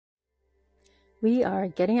We are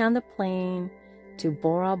getting on the plane to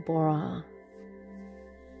Bora Bora.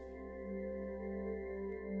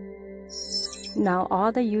 Now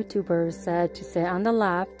all the YouTubers said to sit on the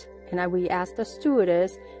left, and we asked the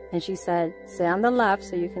stewardess and she said sit on the left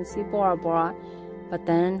so you can see Bora Bora, but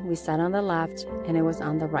then we sat on the left and it was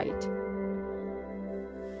on the right.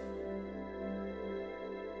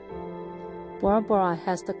 Bora Bora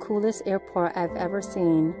has the coolest airport I've ever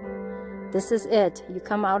seen. This is it. You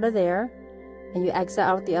come out of there and you exit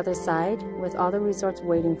out the other side with all the resorts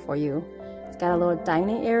waiting for you. It's got a little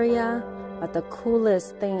dining area, but the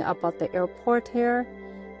coolest thing about the airport here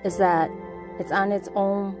is that it's on its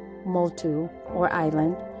own motu or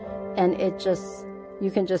island, and you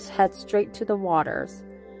can just head straight to the waters,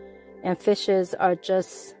 and fishes are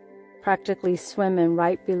just practically swimming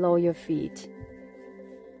right below your feet.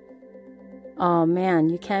 Oh man,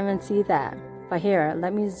 you can't even see that. But here,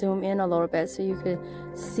 let me zoom in a little bit so you can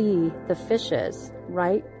see the fishes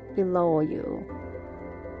right below you.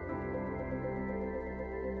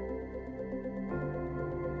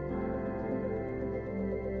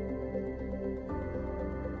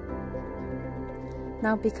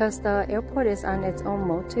 Now, because the airport is on its own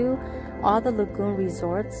motu, all the lagoon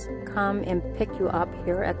resorts come and pick you up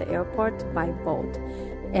here at the airport by boat.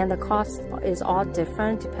 And the cost is all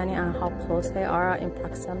different depending on how close they are in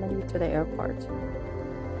proximity to the airport.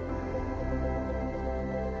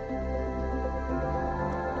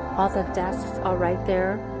 All the desks are right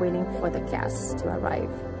there waiting for the guests to arrive.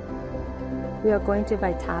 We are going to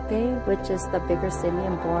Maitai, which is the bigger city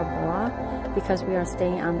in Bora Bora, because we are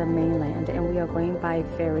staying on the mainland and we are going by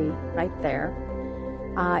ferry right there.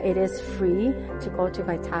 It is free to go to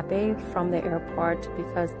Maitai from the airport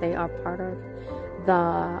because they are part of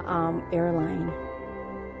the airline.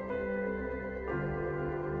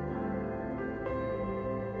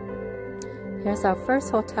 Here's our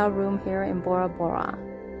first hotel room here in Bora Bora.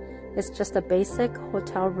 It's just a basic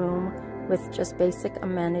hotel room with just basic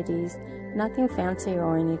amenities, nothing fancy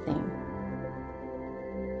or anything.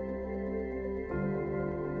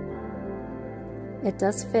 It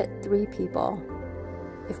does fit 3 people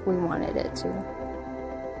if we wanted it to.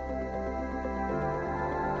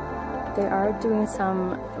 They are doing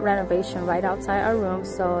some renovation right outside our room,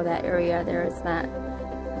 so that area there is not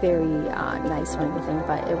very nice or anything,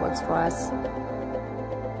 but it works for us.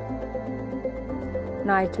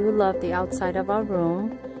 Now I do love the outside of our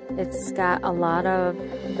room. It's got a lot of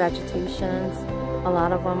vegetations. A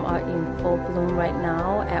lot of them are in full bloom right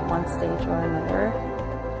now at one stage or another.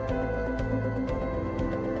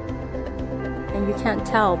 And you can't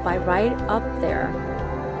tell, by right up there,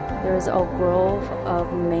 there's a grove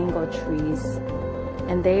of mango trees,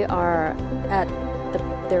 and they are at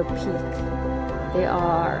their peak. They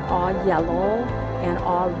are all yellow and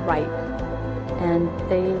all ripe, and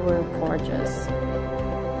they were gorgeous.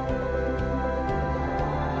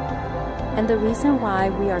 And the reason why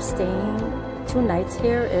we are staying 2 nights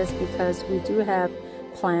here is because we do have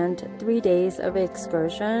planned 3 days of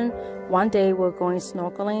excursion. One day we're going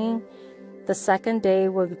snorkeling. The second day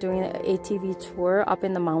we're doing an ATV tour up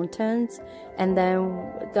in the mountains, and then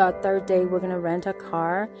the third day we're gonna rent a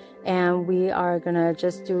car and we are gonna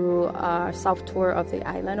just do a self tour of the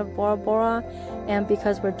island of Bora Bora. And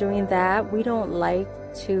because we're doing that, we don't like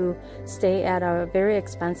to stay at a very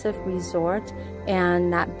expensive resort and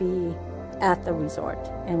not be at the resort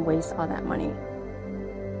and waste all that money.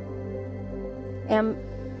 And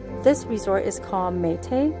this resort is called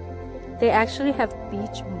Maitai. They actually have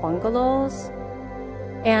beach bungalows,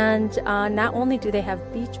 and not only do they have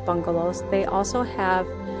beach bungalows, they also have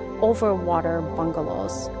overwater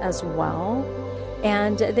bungalows as well.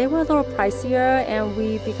 And they were a little pricier, and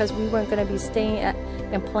because we weren't going to be staying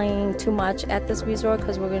and playing too much at this resort,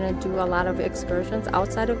 because we're going to do a lot of excursions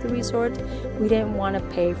outside of the resort, we didn't want to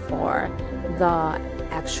pay for the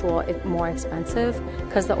actual more expensive,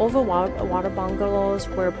 because the overwater bungalows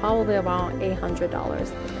were probably around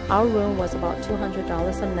 $800. Our room was about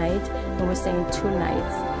 $200 a night, and we're staying 2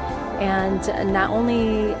 nights. And not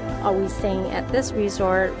only are we staying at this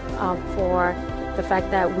resort for the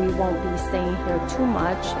fact that we won't be staying here too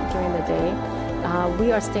much during the day,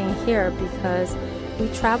 we are staying here because we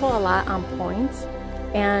travel a lot on points,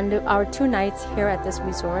 and our 2 nights here at this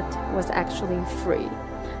resort was actually free.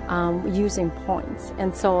 Using points,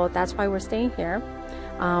 and so that's why we're staying here.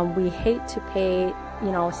 We hate to pay,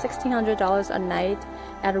 $1,600 a night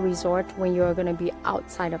at a resort when you're going to be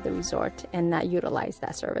outside of the resort and not utilize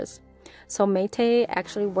that service. So Maitai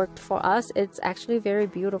actually worked for us. It's actually very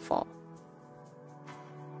beautiful.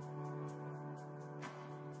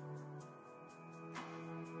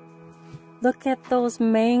 Look at those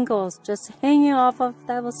mangoes just hanging off of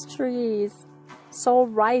those trees. So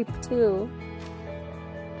ripe too.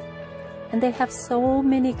 And they have so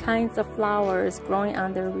many kinds of flowers growing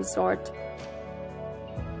on their resort.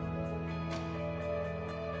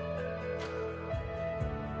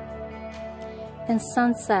 And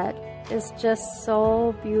sunset is just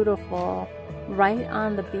so beautiful right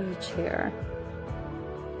on the beach here.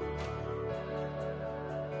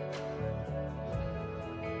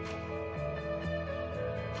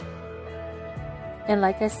 And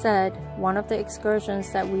like I said, one of the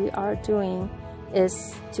excursions that we are doing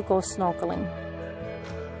is to go snorkeling.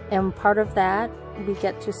 And part of that, we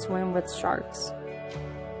get to swim with sharks.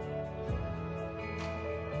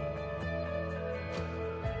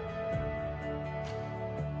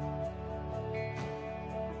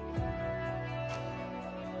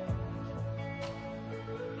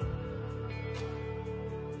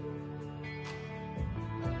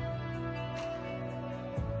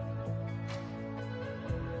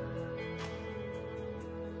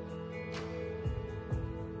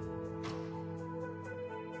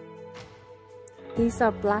 These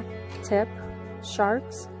are black tip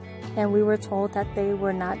sharks, and we were told that they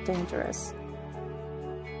were not dangerous.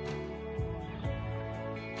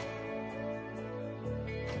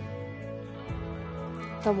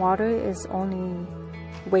 The water is only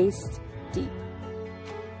waist deep.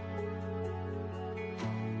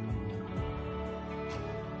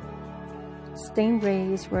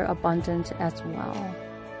 Stingrays were abundant as well.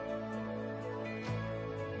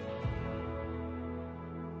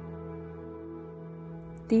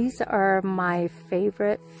 These are my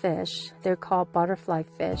favorite fish. They're called butterfly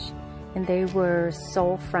fish, and they were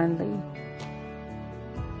so friendly.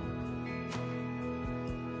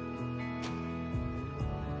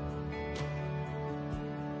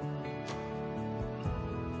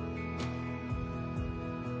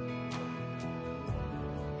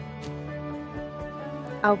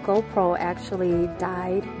 Our GoPro actually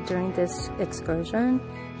died during this excursion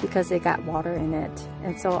because it got water in it,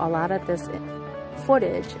 and so a lot of this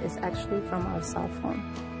footage is actually from our cell phone.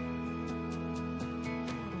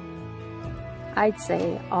 I'd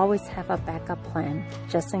say always have a backup plan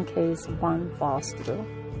just in case one falls through.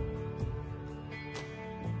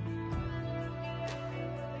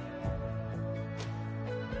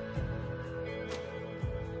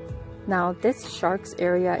 Now this sharks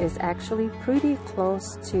area is actually pretty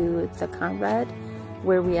close to the Conrad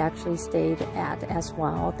where we actually stayed at as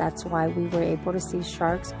well. That's why we were able to see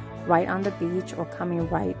sharks right on the beach or coming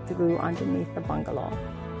right through underneath the bungalow.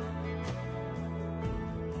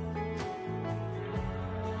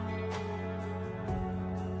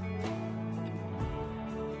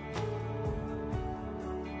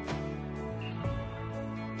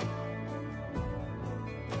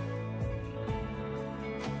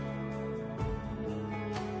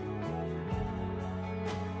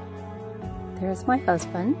 There's my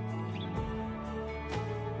husband.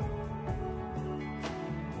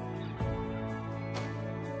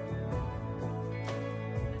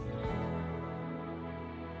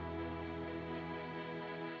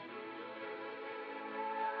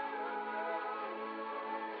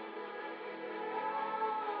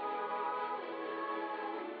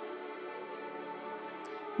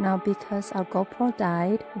 Now, because our GoPro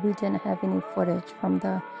died, we didn't have any footage from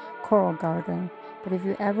the coral garden. But if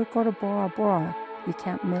you ever go to Bora Bora, you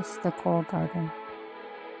can't miss the coral garden.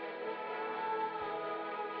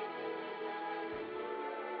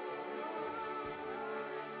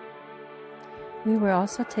 We were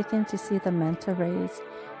also taken to see the manta rays.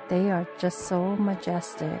 They are just so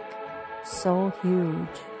majestic, so huge.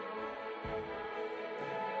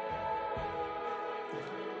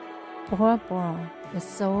 Bora Bora is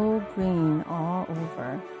so green all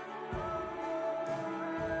over.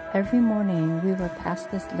 Every morning we would pass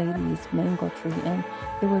this lady's mango tree and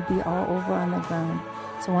it would be all over on the ground.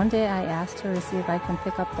 So one day I asked her to see if I can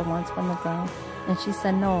pick up the ones from the ground, and she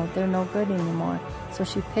said no, they're no good anymore. So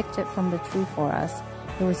she picked it from the tree for us.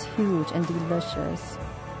 It was huge and delicious.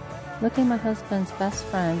 Look at my husband's best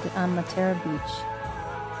friend on Maitai Beach.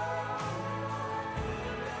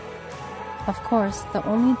 Of course, the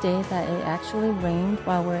only day that it actually rained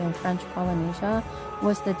while we're in French Polynesia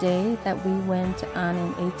was the day that we went on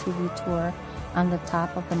an ATV tour on the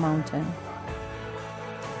top of the mountain.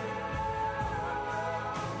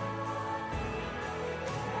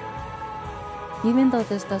 Even though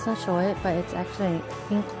this doesn't show it, but it's actually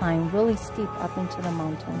inclined really steep up into the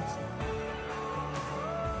mountains.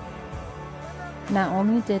 Not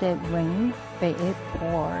only did it rain, but it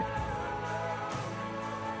poured.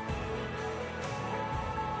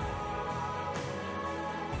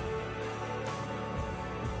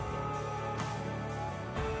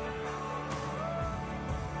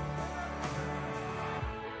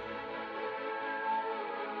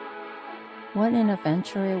 What an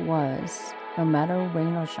adventure it was, no matter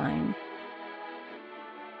rain or shine.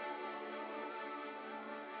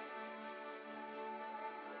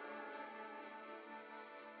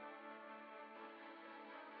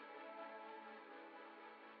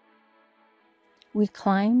 We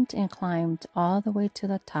climbed and climbed all the way to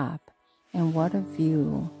the top, and what a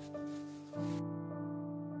view!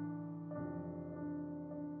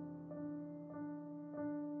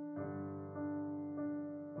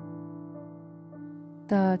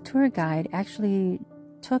 The tour guide actually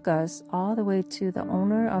took us all the way to the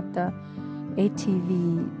owner of the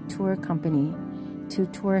ATV tour company to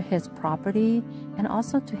tour his property and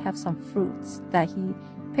also to have some fruits that he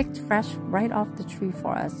picked fresh right off the tree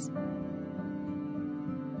for us.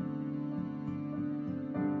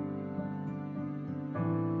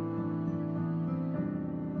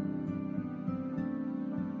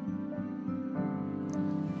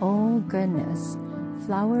 Oh goodness,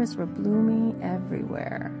 flowers were blooming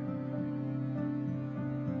everywhere.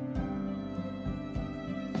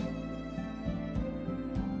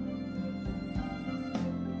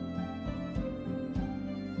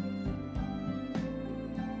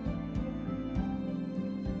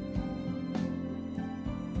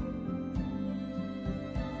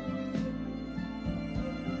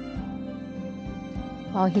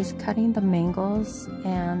 While he's cutting the mangoes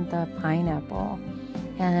and the pineapple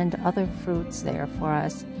and other fruits there for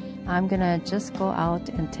us, I'm gonna just go out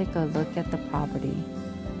and take a look at the property.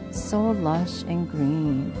 So lush and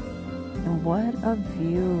green, and what a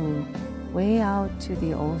view way out to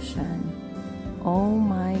the ocean. Oh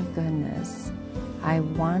my goodness, I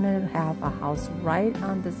want to have a house right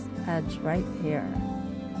on this edge right there.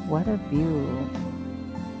 What a view.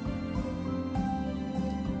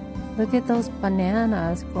 Look at those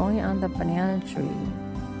bananas growing on the banana tree.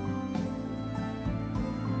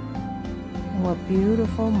 What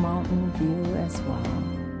beautiful mountain view as well.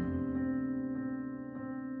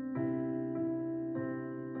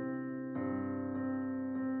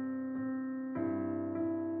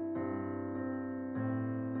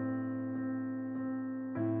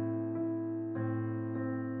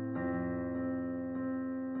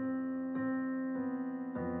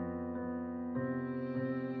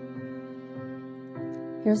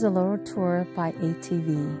 Here's a little tour by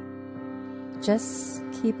ATV. Just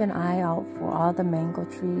keep an eye out for all the mango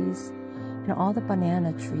trees and all the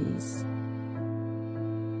banana trees.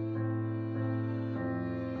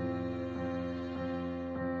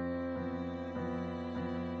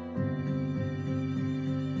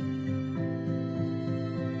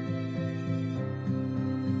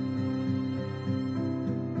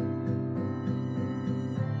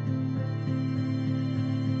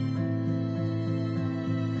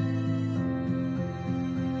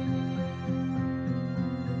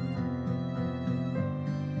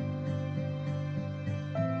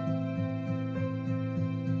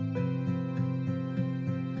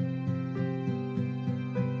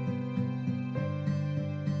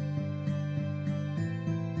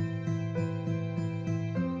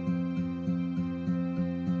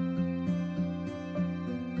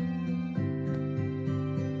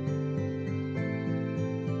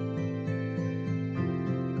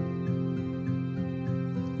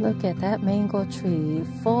 Look at that mango tree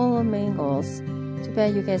full of mangoes. Too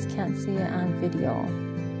bad you guys can't see it on video.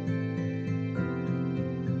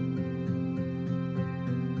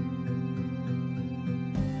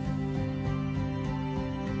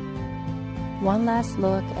 One last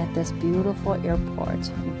look at this beautiful airport.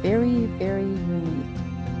 Very, very unique.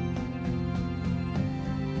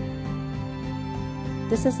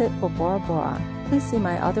 This is it for Bora Bora. Please see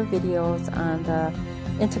my other videos on the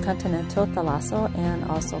Intercontinental Thalasso's and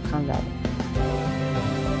also Conrad.